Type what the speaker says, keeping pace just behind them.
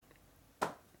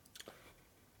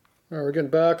Alright, we're getting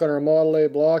back on our Model A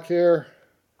block here.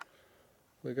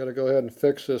 We got to go ahead and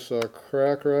fix this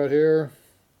crack right here.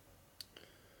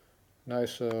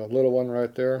 Nice little one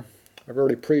right there. I've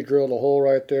already pre-drilled a hole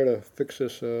right there to fix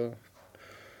this,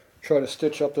 try to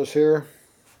stitch up this here.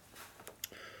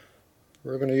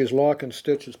 We're going to use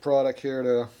Lock-n-Stich's product here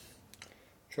to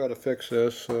try to fix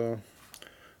this.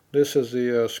 This is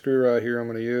the screw right here I'm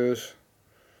going to use.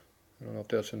 I don't know if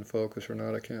that's in focus or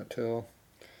not, I can't tell.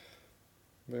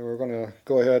 Then we're going to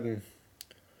go ahead and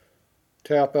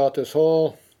tap out this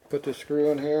hole, put this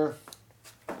screw in here,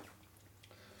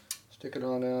 stick it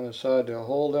on down inside the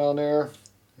hole down there,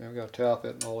 and we've got to tap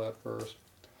it and all that first.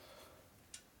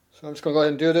 So I'm just going to go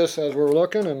ahead and do this as we're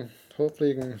looking, and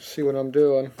hopefully you can see what I'm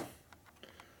doing.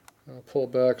 I'll pull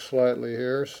back slightly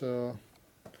here so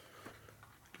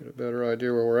get a better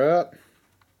idea where we're at.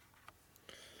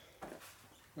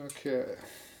 Okay,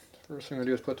 first thing I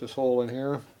do is put this hole in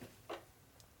here.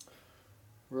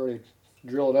 We already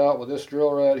drilled out with this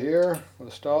drill right here with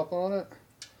a stop on it.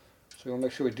 So we'll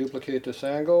make sure we duplicate this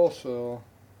angle. So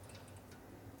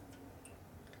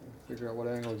figure out what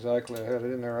angle exactly I had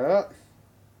it in there at.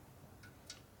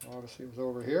 Obviously it was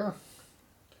over here.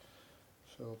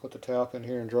 So I'll put the tap in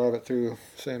here and drive it through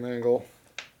the same angle.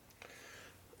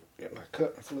 Get my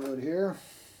cutting fluid here.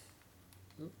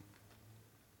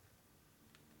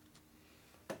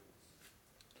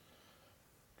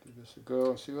 Give this a go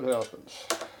and see what happens.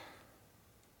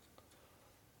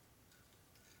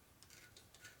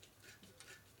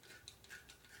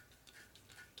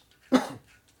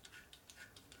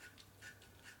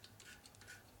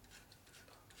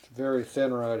 It's very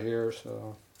thin right here,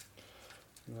 so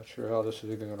I'm not sure how this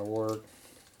is even going to work.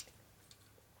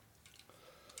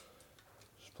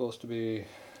 It's supposed to be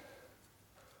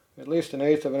at least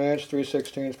 1/8 of an inch,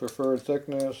 3/16 preferred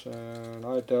thickness, and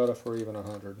I doubt if we're even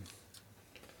 100.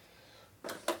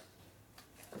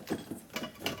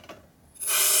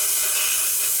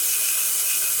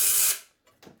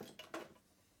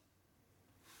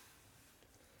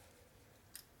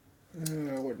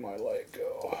 Where'd my light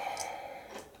go?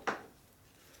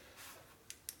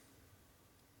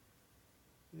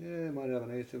 Yeah, it might have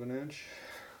 1/8 of an inch.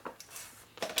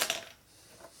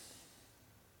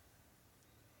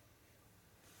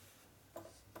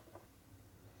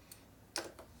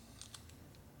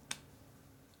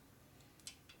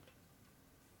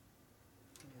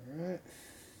 Alright.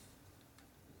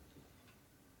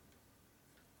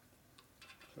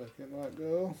 Looks like it might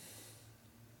go.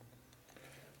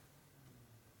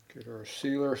 Get our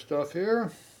sealer stuff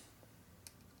here.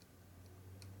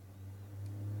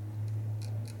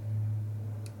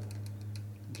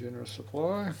 Generous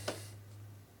supply.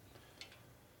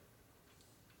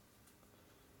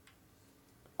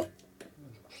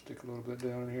 Stick a little bit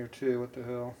down in here too, what the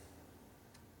hell.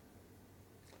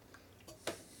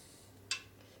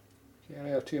 Can't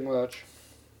have too much.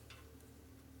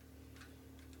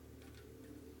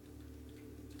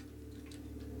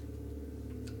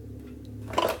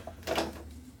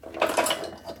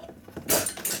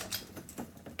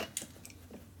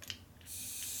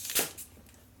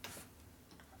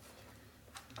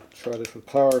 Try this with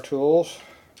power tools.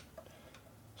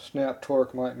 Snap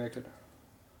torque might make it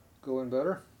go in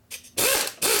better. There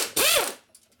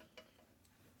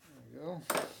you go.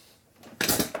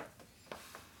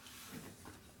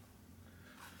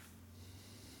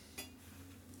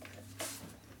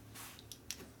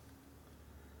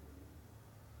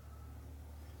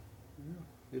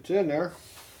 It's in there.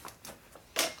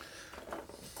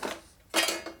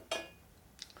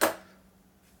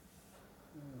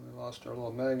 Lost our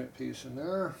little magnet piece in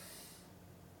there.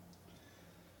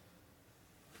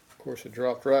 Of course it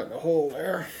dropped right in the hole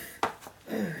there.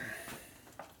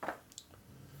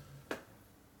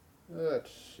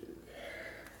 Let's see.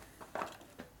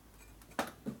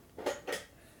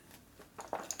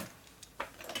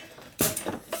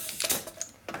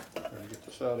 Trying to get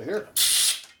this out of here.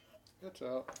 It's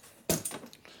out.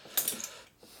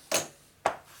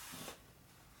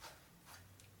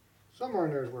 Somewhere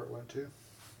in there is where it went to.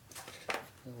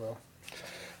 Oh well.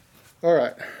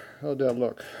 Alright, how'd that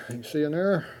look? You can see in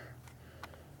there?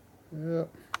 Yep.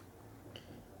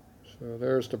 So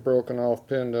there's the broken off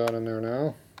pin down in there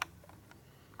now.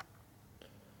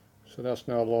 So that's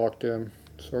now locked in.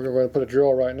 So we're going to put a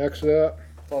drill right next to that.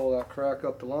 Follow that crack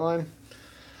up the line.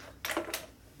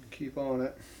 Keep on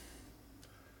it.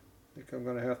 I think I'm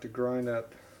going to have to grind that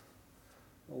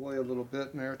away a little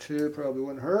bit in there too. Probably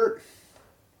wouldn't hurt.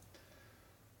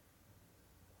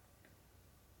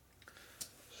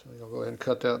 So you'll go ahead and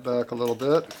cut that back a little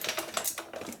bit.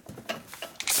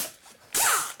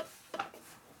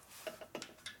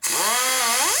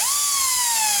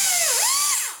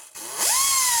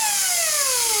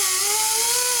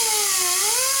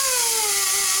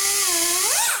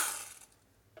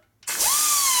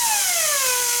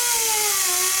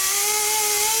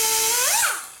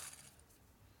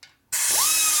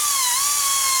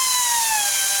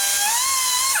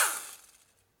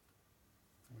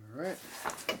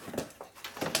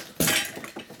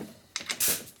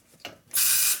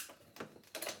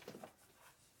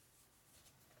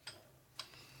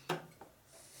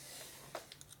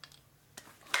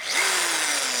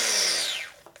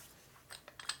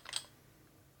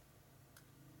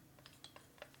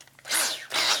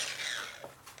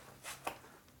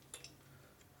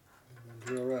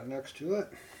 next to it.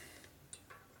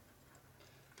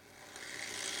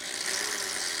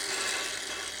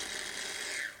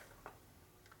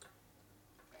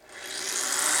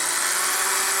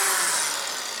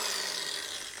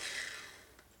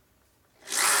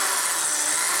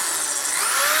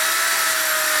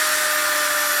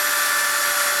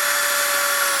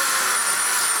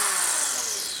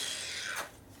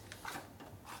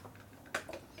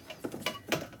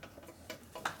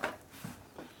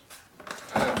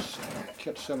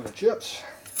 Catch some of the chips.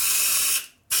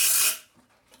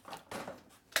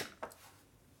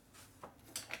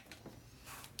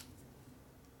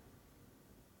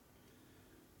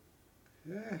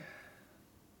 Okay.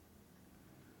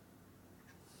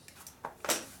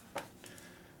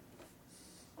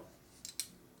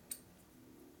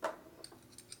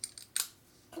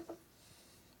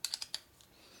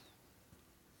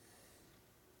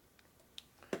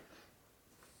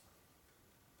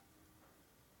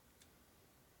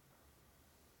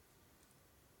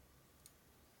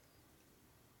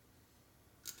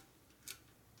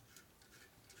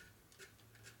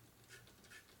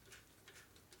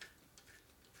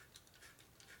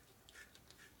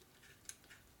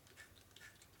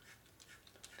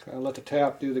 Kind of let the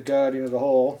tap do the guiding of the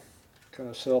hole, kind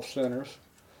of self-centers.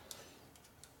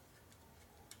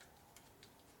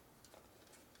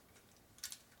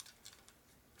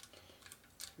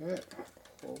 Okay,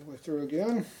 all the way through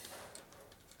again.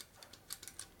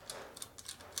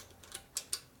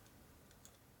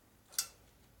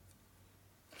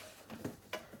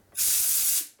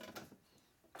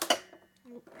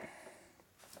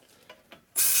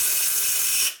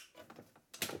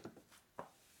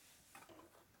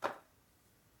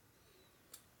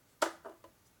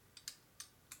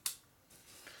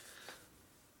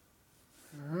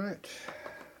 All right.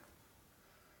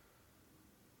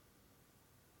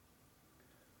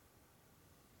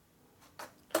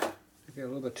 Get a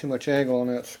little bit too much angle on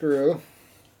that screw.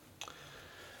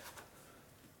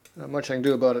 Not much I can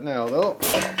do about it now, though.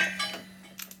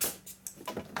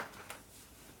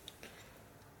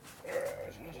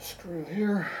 There's another screw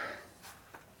here.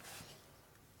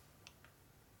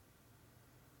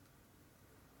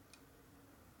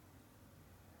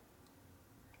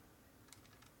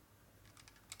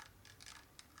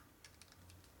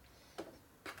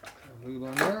 Lube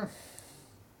on there.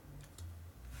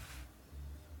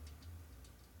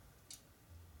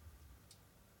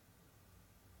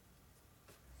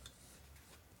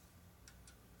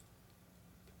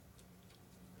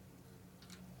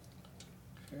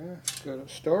 Okay, got it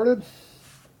started.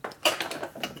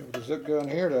 Give the zip gun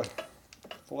here to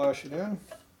flash it in.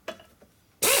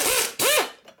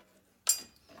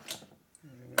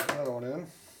 And another one in.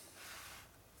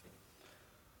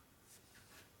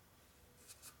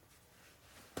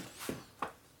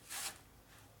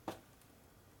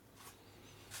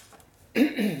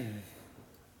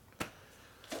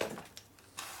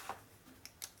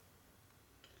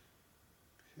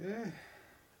 Okay.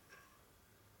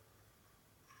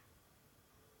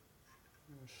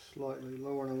 Slightly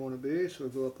lower than I want to be, so we'll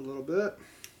go up a little bit.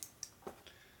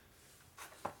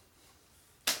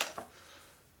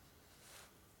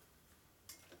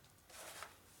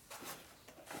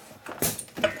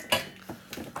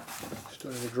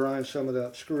 Starting to grind some of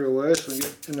that screw away so we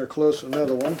get in there close to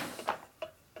another one.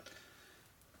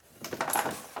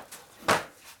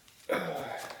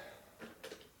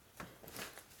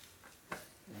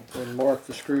 And mark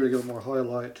the screw to give more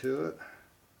highlight to it,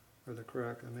 or the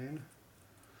crack, I mean.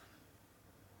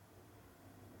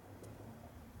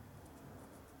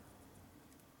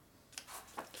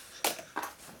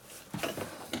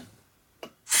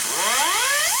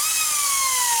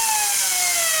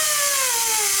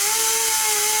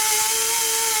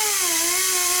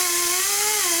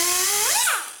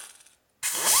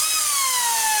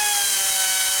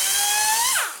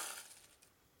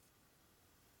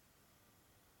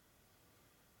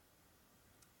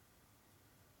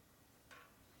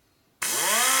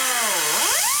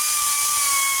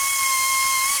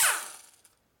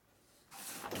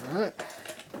 Alright.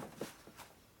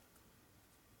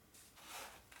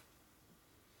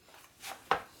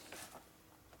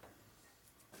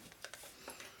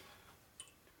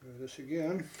 Try this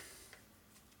again.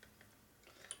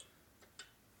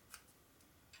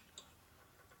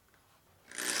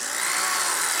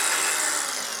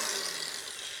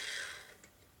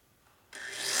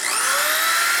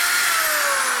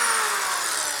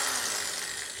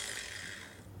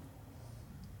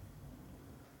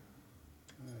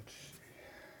 Let's see.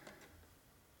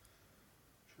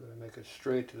 Try to make it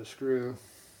straight to the screw.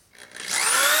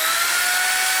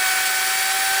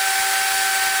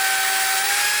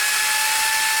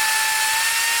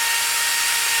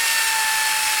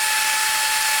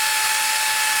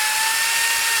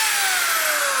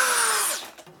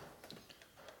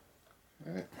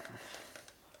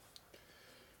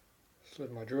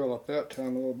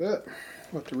 little bit.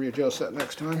 We'll have to readjust that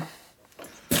next time.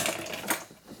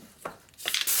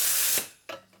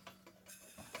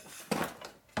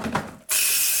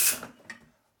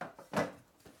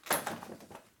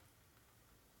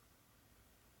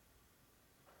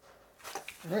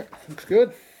 Alright, looks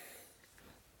good.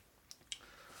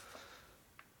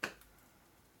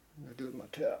 I'm going to do with my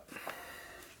tap.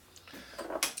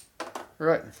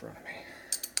 Right in front of me.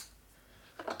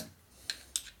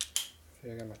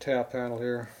 Okay, I got my tap handle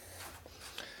here.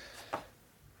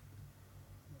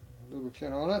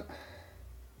 Lubricant on it.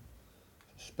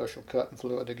 Special cutting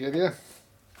fluid to give you.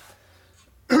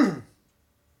 Okay.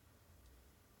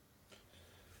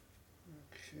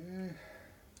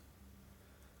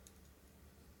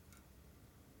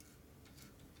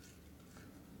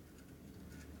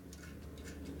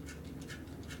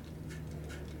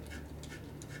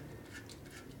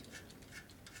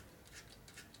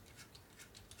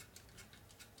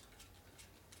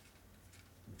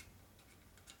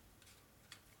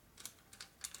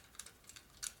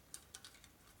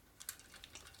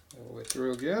 All the way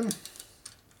through again.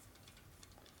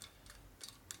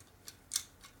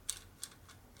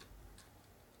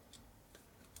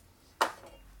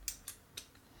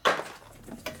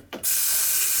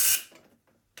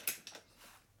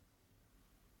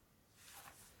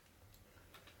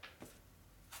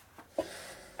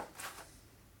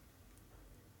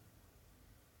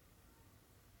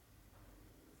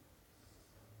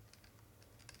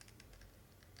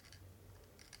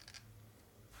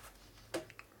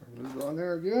 Lube on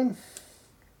there again.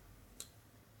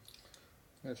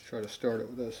 Let's try to start it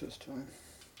with this time.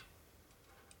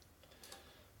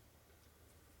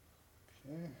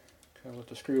 Okay, kind of let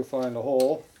the screw find the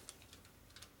hole.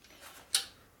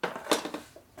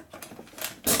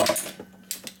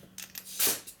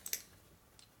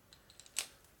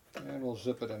 And we'll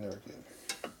zip it in there again.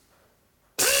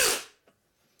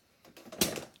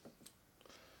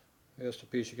 That's the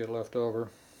piece you get left over.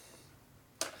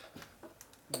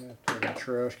 Yeah, throw in the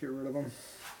trash, get rid of them.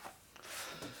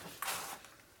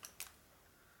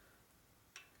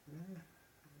 Okay,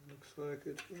 looks like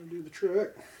it's going to do the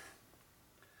trick.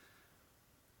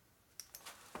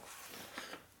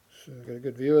 So got a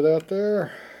good view of that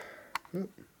there. Oop.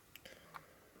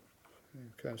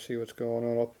 Kind of see what's going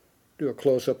on. I'll do a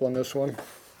close-up on this one.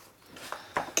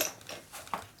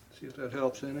 See if that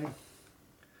helps any.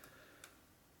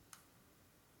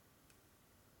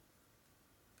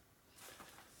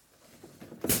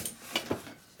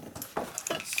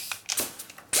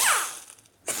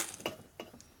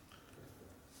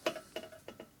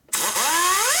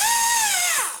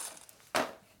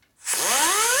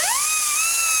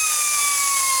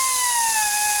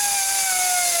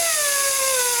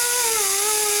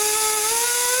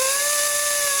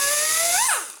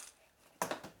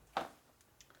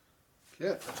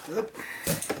 Yeah, that's good.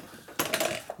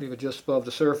 Leave it just above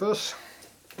the surface.